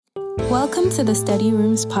Welcome to the Study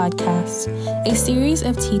Rooms podcast, a series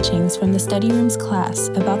of teachings from the Study Rooms class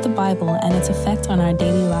about the Bible and its effect on our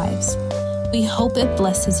daily lives. We hope it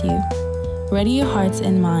blesses you. Ready your hearts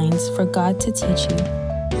and minds for God to teach you.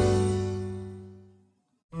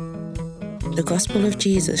 The gospel of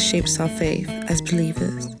Jesus shapes our faith as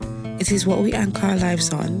believers. It is what we anchor our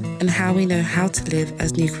lives on and how we know how to live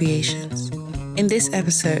as new creations. In this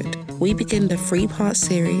episode, we begin the 3-part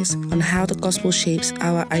series on how the gospel shapes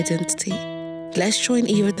our identity. Let's join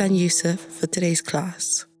Eva Dan Yusuf for today's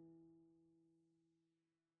class.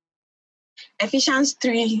 Ephesians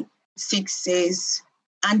 3:6 says,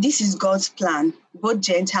 "And this is God's plan, both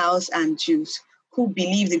Gentiles and Jews who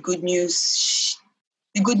believe the good news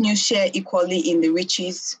share equally in the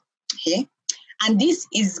riches." Okay? And this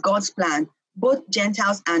is God's plan, both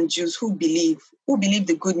Gentiles and Jews who believe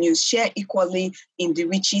the good news share equally in the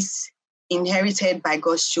riches inherited by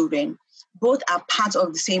God's children. Both are part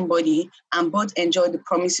of the same body and both enjoy the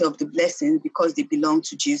promise of the blessings because they belong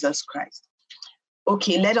to Jesus Christ.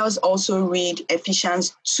 Okay, let us also read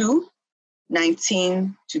Ephesians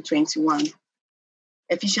 2:19 to 21.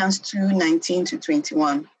 Ephesians 2:19 to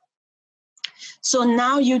 21. "So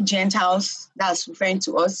now you Gentiles," that's referring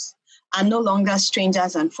to us, "are no longer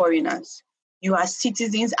strangers and foreigners. You are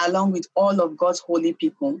citizens along with all of God's holy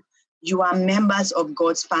people. You are members of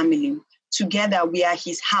God's family. Together we are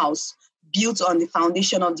his house, built on the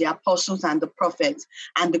foundation of the apostles and the prophets,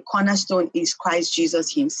 and the cornerstone is Christ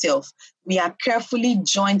Jesus himself. We are carefully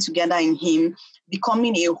joined together in him,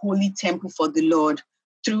 becoming a holy temple for the Lord.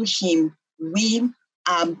 Through him, we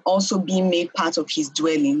are also being made part of his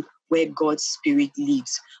dwelling, where God's Spirit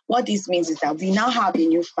lives." What this means is that we now have a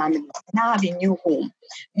new family, we now have a new home,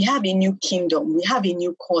 we have a new kingdom, we have a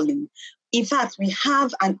new calling. In fact, we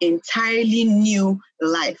have an entirely new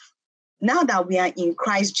life. Now that we are in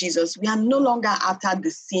Christ Jesus, we are no longer after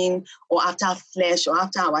the sin or after flesh or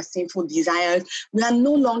after our sinful desires. We are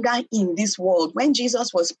no longer in this world. When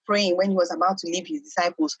Jesus was praying, when he was about to leave his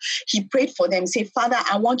disciples, he prayed for them, say, "Father,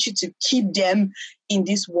 I want you to keep them in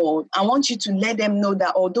this world. I want you to let them know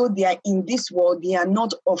that although they are in this world, they are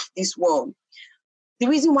not of this world." The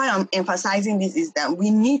reason why I'm emphasizing this is that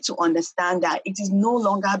we need to understand that it is no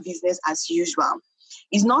longer business as usual.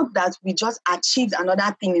 It's not that we just achieved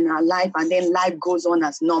another thing in our life and then life goes on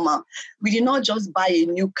as normal. We did not just buy a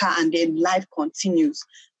new car and then life continues.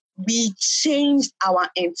 We changed our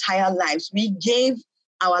entire lives. We gave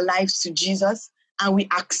our lives to Jesus and we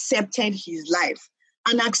accepted his life.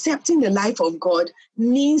 And accepting the life of God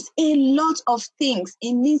means a lot of things.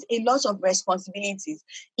 It means a lot of responsibilities.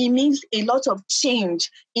 It means a lot of change.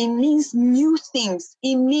 It means new things.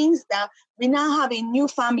 It means that we now have a new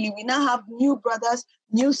family. We now have new brothers,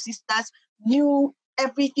 new sisters, new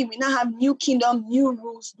everything. We now have new kingdom, new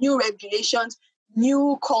rules, new regulations,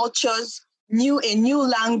 new cultures, a new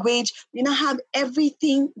language. We now have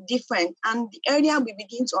everything different. And the earlier we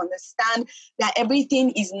begin to understand that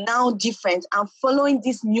everything is now different and following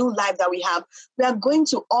this new life that we have, we are going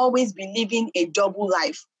to always be living a double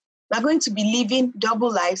life. We are going to be living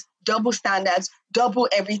double lives, double standards, double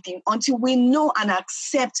everything until we know and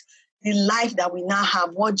accept the life that we now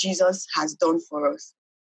have, what Jesus has done for us.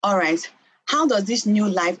 All right. How does this new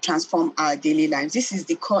life transform our daily lives? This is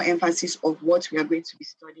the core emphasis of what we are going to be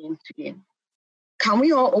studying today. Can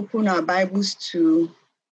we all open our Bibles to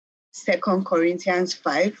 2 Corinthians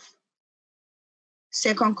 5?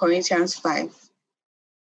 2 Corinthians 5.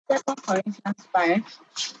 2 Corinthians 5.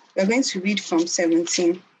 We're going to read from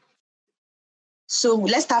 17. So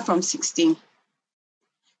let's start from 16.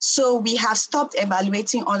 "So we have stopped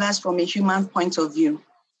evaluating others from a human point of view.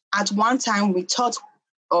 At one time, we thought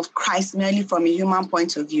of Christ merely from a human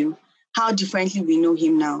point of view. How differently we know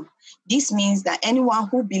him now. This means that anyone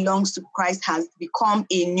who belongs to Christ has become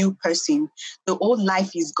a new person. The old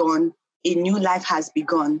life is gone, a new life has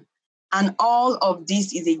begun. And all of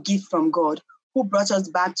this is a gift from God, who brought us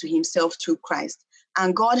back to himself through Christ.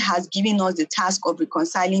 And God has given us the task of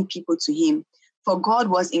reconciling people to him. For God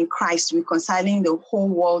was in Christ reconciling the whole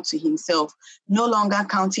world to himself, no longer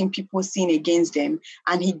counting people's sin against them.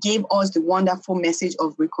 And he gave us the wonderful message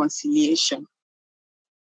of reconciliation."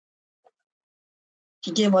 He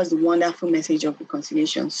gave us the wonderful message of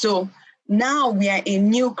reconciliation. So now we are a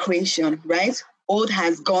new creation, right? Old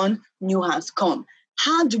has gone, new has come.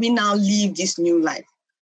 How do we now live this new life?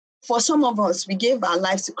 For some of us, we gave our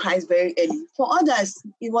lives to Christ very early. For others,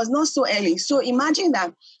 it was not so early. So imagine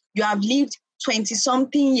that you have lived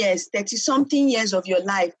 20-something years, 30-something years of your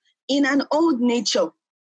life in an old nature.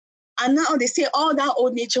 And now they say all that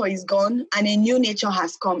old nature is gone and a new nature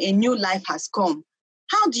has come, a new life has come.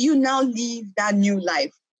 How do you now live that new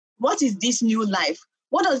life? What is this new life?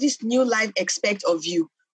 What does this new life expect of you?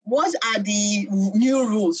 What are the new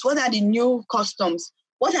rules? What are the new customs?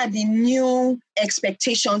 What are the new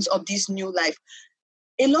expectations of this new life?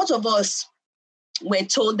 A lot of us were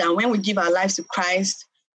told that when we give our lives to Christ,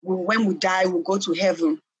 when we die, we'll go to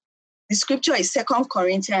heaven. The scripture is 2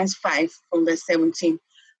 Corinthians 5 from verse 17.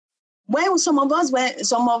 When some of us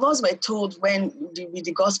were told with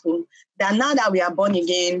the gospel that now that we are born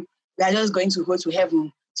again, we are just going to go to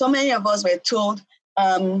heaven. So many of us were told,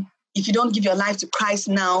 if you don't give your life to Christ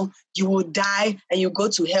now, you will die and you go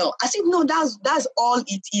to hell. I said, no, that's all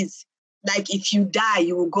it is. Like if you die,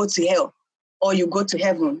 you will go to hell or you go to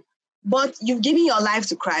heaven. But you've given your life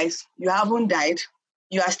to Christ. You haven't died.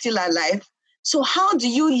 You are still alive. So how do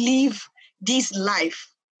you live this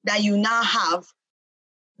life that you now have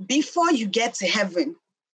before you get to heaven?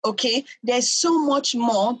 Okay, there's so much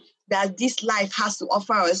more that this life has to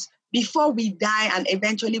offer us before we die and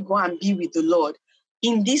eventually go and be with the Lord.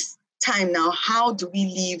 In this time now, how do we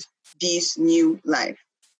live this new life?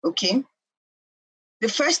 Okay, the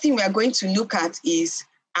first thing we are going to look at is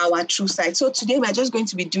our true sight. So today we're just going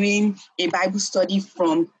to be doing a Bible study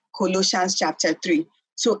from Colossians chapter 3.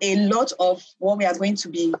 So a lot of what we are going to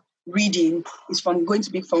be reading is going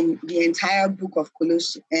to be from the entire book of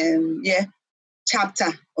Colossians, chapter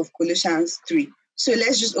of Colossians 3. So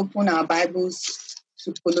let's just open our Bibles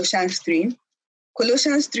to Colossians 3.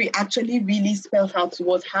 Colossians 3 actually really spells out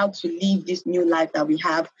to us how to live this new life that we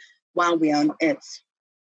have while we are on earth.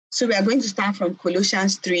 So we are going to start from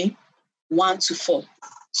Colossians 3, 1 to 4.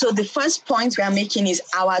 So the first point we are making is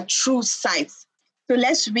our true sight. So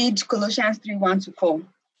let's read Colossians 3, 1 to 4.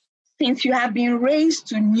 Since you have been raised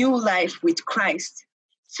to new life with Christ,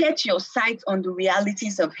 set your sight on the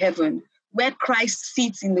realities of heaven, where Christ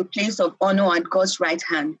sits in the place of honor at God's right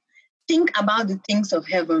hand. Think about the things of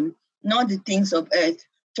heaven, not the things of earth,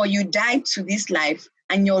 for you died to this life,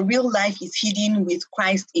 and your real life is hidden with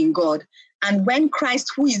Christ in God. And when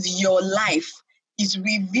Christ, who is your life, is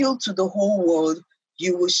revealed to the whole world,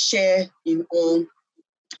 you will share in all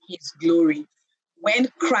his glory. When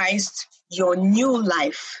Christ, your new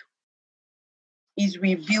life, is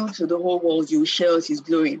revealed to the whole world, you will share his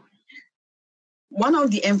glory. One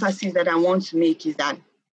of the emphases that I want to make is that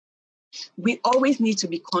we always need to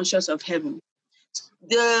be conscious of heaven.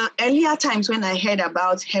 The earlier times when I heard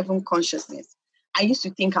about heaven consciousness, I used to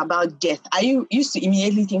think about death. I used to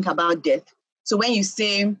immediately think about death. So when you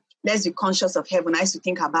say, let's be conscious of heaven, I used to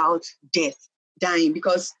think about death, dying,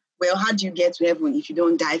 because, well, how do you get to heaven if you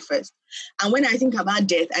don't die first? And when I think about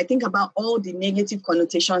death, I think about all the negative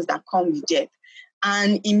connotations that come with death.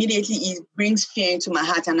 And immediately it brings fear into my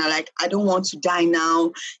heart. And I'm like, I don't want to die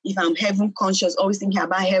now. If I'm heaven conscious, always thinking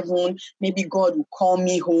about heaven, maybe God will call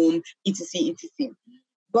me home, etc., etc.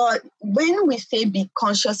 But when we say be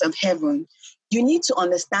conscious of heaven, you need to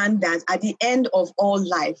understand that at the end of all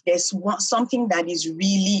life, there's something that is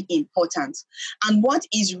really important. And what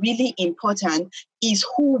is really important is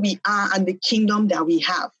who we are and the kingdom that we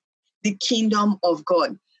have, the kingdom of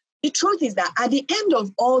God. The truth is that at the end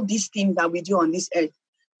of all these things that we do on this earth,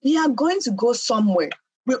 we are going to go somewhere.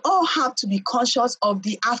 We all have to be conscious of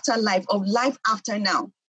the afterlife, of life after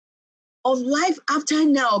now,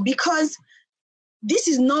 because this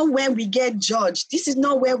is not where we get judged. This is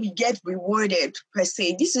not where we get rewarded, per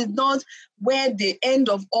se. This is not where the end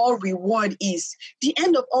of all reward is. The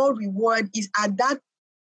end of all reward is at that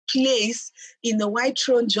place in the white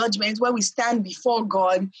throne judgment where we stand before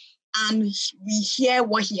God and we hear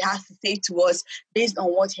what he has to say to us based on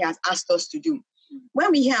what he has asked us to do.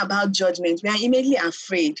 When we hear about judgment, we are immediately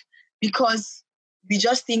afraid because we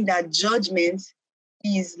just think that judgment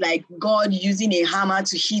is like God using a hammer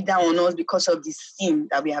to hit down on us because of the sin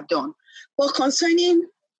that we have done. But concerning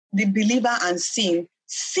the believer and sin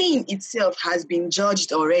itself has been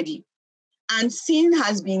judged already. And sin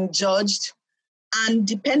has been judged, and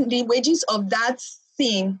the wages of that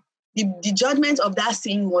sin, the judgment of that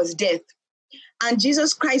sin was death. And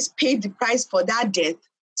Jesus Christ paid the price for that death.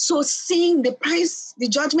 So sin, the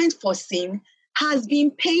judgment for sin has been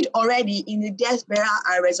paid already in the death, burial,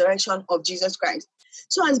 and resurrection of Jesus Christ.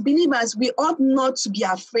 So as believers, we ought not to be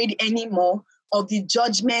afraid anymore of the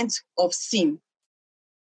judgment of sin.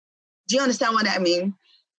 Do you understand what I mean?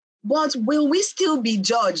 But will we still be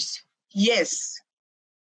judged? Yes.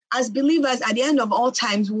 As believers, at the end of all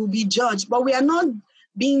times, we will be judged, but we are not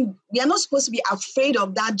supposed to be afraid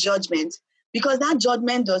of that judgment, because that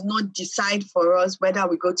judgment does not decide for us whether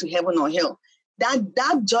we go to heaven or hell.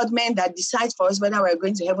 that judgment that decides for us whether we're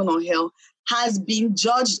going to heaven or hell has been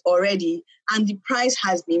judged already, and the price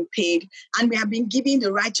has been paid, and we have been given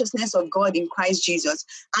the righteousness of God in Christ Jesus.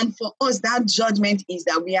 And for us, that judgment is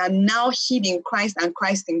that we are now hid in Christ and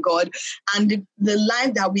Christ in God, and the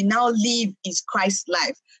life that we now live is Christ's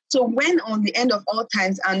life. So when on the end of all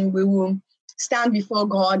times, and we will stand before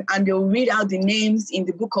God and they'll read out the names in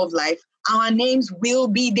the book of life, our names will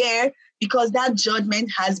be there because that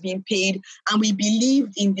judgment has been paid, and we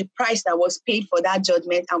believed in the price that was paid for that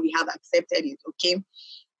judgment, and we have accepted it, okay?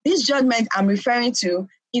 This judgment I'm referring to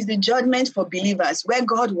is the judgment for believers, where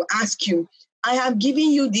God will ask you, I have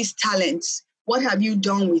given you these talents. What have you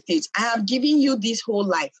done with it? I have given you this whole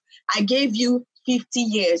life. I gave you 50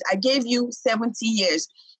 years. I gave you 70 years.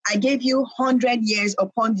 I gave you 100 years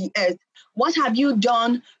upon the earth. What have you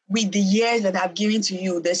done with the years that I've given to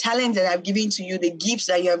you, the talents that I've given to you, the gifts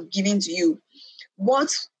that you have given to you?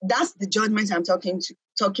 That's the judgment I'm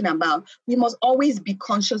talking about. We must always be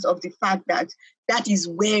conscious of the fact that that is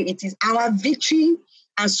where it is. Our victory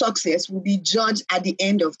and success will be judged at the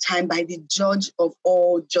end of time by the judge of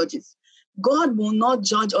all judges. God will not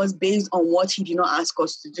judge us based on what he did not ask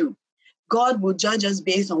us to do. God will judge us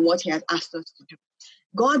based on what he has asked us to do.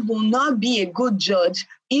 God will not be a good judge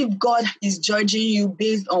if God is judging you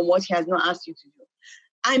based on what he has not asked you to do.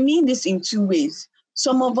 I mean this in two ways.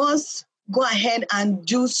 Some of us go ahead and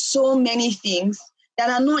do so many things that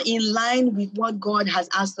are not in line with what God has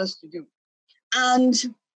asked us to do. And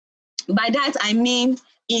by that, I mean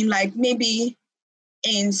in like maybe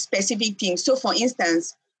in specific things. So for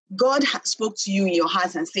instance, God spoke to you in your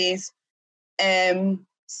heart and says,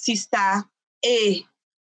 Sister A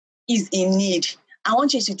is in need. I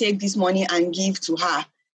want you to take this money and give to her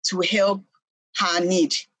to help her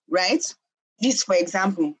need, right? This, for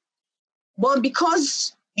example. But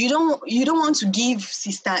because you don't want to give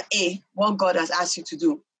Sister A what God has asked you to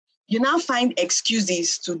do, you now find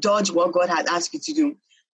excuses to dodge what God has asked you to do.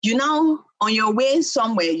 You now, on your way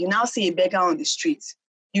somewhere, you now see a beggar on the street.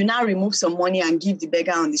 You now remove some money and give the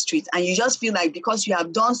beggar on the street. And you just feel like because you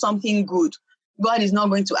have done something good, God is not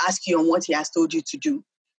going to ask you on what he has told you to do.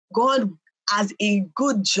 God, as a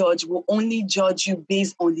good judge, will only judge you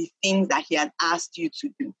based on the things that he has asked you to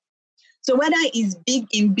do. So whether it's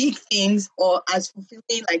big things or as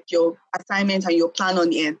fulfilling like your assignment and your plan on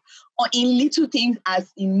the end, or in little things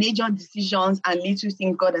as in major decisions and little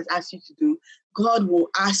things God has asked you to do, God will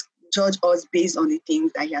judge us based on the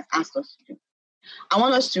things that he has asked us to do. I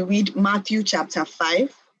want us to read Matthew chapter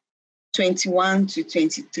 5, 21 to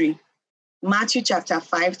 23. Matthew chapter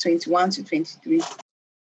 5, 21 to 23.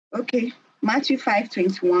 Okay, Matthew 5,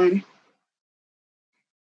 21.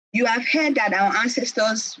 You have heard that our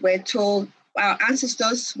ancestors were told,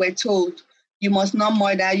 you must not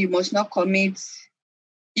murder, you must not commit.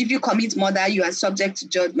 If you commit murder, you are subject to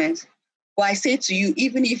judgment. But I say to you,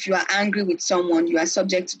 even if you are angry with someone, you are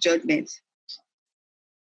subject to judgment.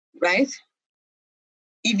 Right?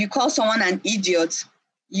 If you call someone an idiot,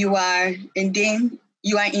 you are in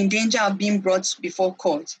danger of being brought before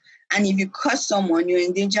court. And if you curse someone, you're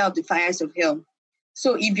in danger of the fires of hell.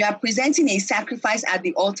 So if you are presenting a sacrifice at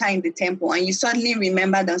the altar in the temple and you suddenly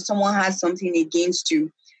remember that someone has something against you,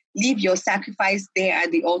 leave your sacrifice there at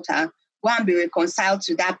the altar, go and be reconciled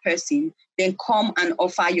to that person, then come and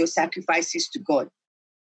offer your sacrifices to God.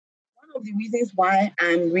 One of the reasons why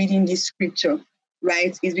I'm reading this scripture,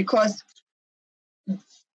 right, is because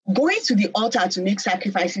going to the altar to make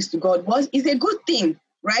sacrifices to God is a good thing,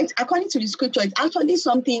 right? According to the scripture, it's actually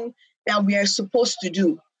something that we are supposed to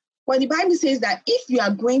do. But the Bible says that if you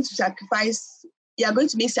are going to sacrifice, you are going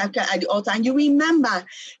to make sacrifice at the altar, and you remember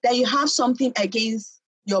that you have something against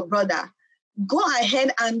your brother, go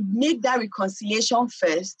ahead and make that reconciliation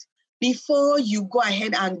first before you go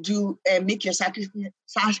ahead and make your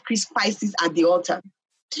sacrifices at the altar.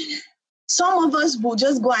 Some of us will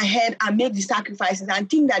just go ahead and make the sacrifices and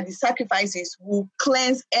think that the sacrifices will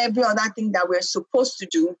cleanse every other thing that we're supposed to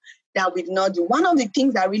do that we did not do. One of the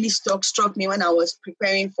things that really struck me when I was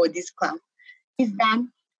preparing for this class is that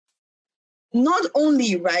not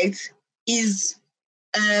only, right, is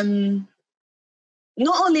not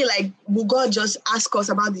only like will God just ask us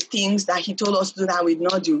about the things that he told us to do that we did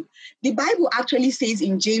not do. The Bible actually says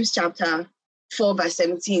in James chapter 4, verse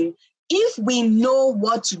 17, if we know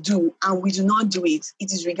what to do and we do not do it,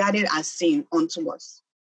 it is regarded as sin unto us.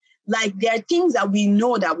 Like there are things that we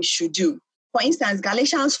know that we should do. For instance,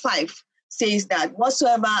 Galatians 5 says that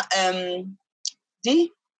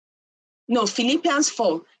Philippians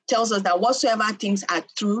 4 tells us that whatsoever things are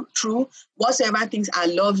true, whatsoever things are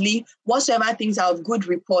lovely, whatsoever things are of good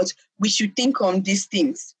report, we should think on these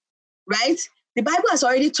things, right? The Bible has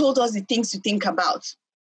already told us the things to think about.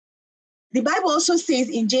 The Bible also says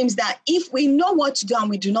in James that if we know what to do and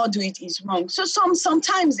we do not do it, is wrong. So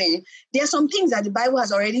sometimes there are some things that the Bible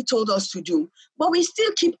has already told us to do, but we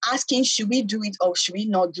still keep asking, should we do it or should we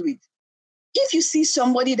not do it? If you see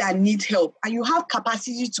somebody that needs help and you have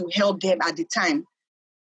capacity to help them at the time,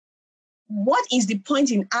 what is the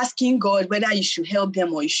point in asking God whether you should help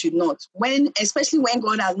them or you should not? Especially when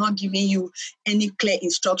God has not given you any clear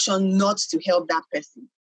instruction not to help that person.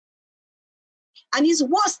 And it's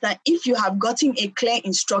worse that if you have gotten a clear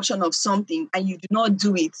instruction of something and you do not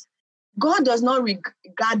do it, God does not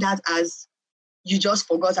regard that as you just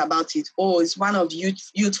forgot about it. Oh, it's one of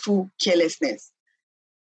youthful carelessness.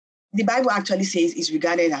 The Bible actually says it's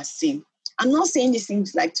regarded as sin. I'm not saying these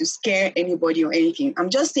things like to scare anybody or anything. I'm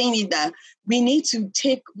just saying it that we need to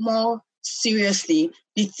take more seriously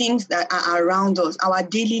the things that are around us, our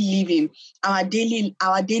daily living, our daily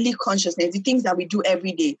consciousness, the things that we do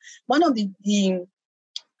every day. One of the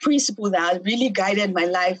principles that has really guided my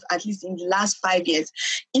life, at least in the last 5 years,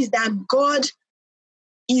 is that God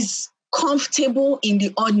is comfortable in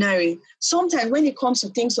the ordinary. Sometimes when it comes to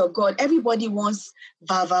things of God, everybody wants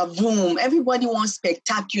va-va-voom. Everybody wants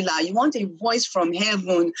spectacular. You want a voice from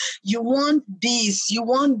heaven. You want this. You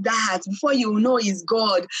want that. Before you know it's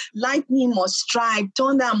God, lightning must strike,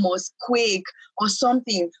 thunder must quake or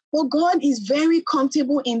something. But God is very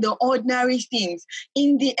comfortable in the ordinary things,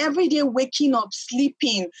 in the everyday waking up,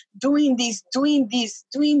 sleeping, doing this, doing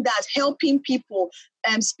that, helping people,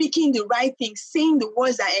 speaking the right thing, saying the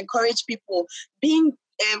words that encourage people, being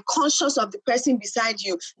conscious of the person beside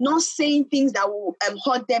you, not saying things that will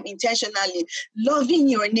hurt them intentionally, loving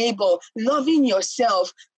your neighbor, loving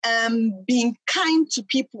yourself, being kind to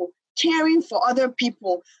people, caring for other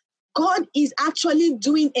people. God is actually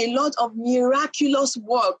doing a lot of miraculous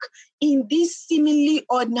work in these seemingly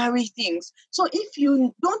ordinary things. So if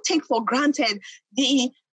you don't take for granted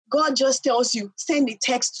God just tells you, send a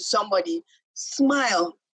text to somebody,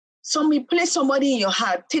 smile, place somebody in your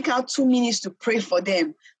heart, take out 2 minutes to pray for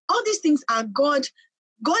them. All these things are God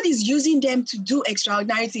is using them to do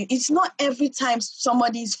extraordinary things. It's not every time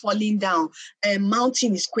somebody is falling down, a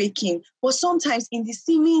mountain is quaking, but sometimes in the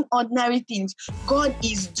seeming ordinary things, God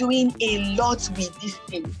is doing a lot with these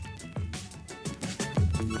things.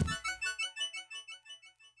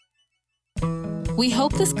 We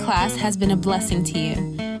hope this class has been a blessing to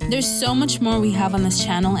you. There's so much more we have on this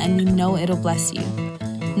channel, and we know it'll bless you.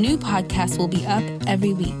 New podcasts will be up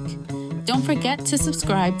every week. Don't forget to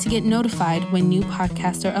subscribe to get notified when new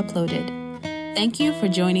podcasts are uploaded. Thank you for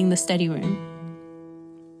joining the study room.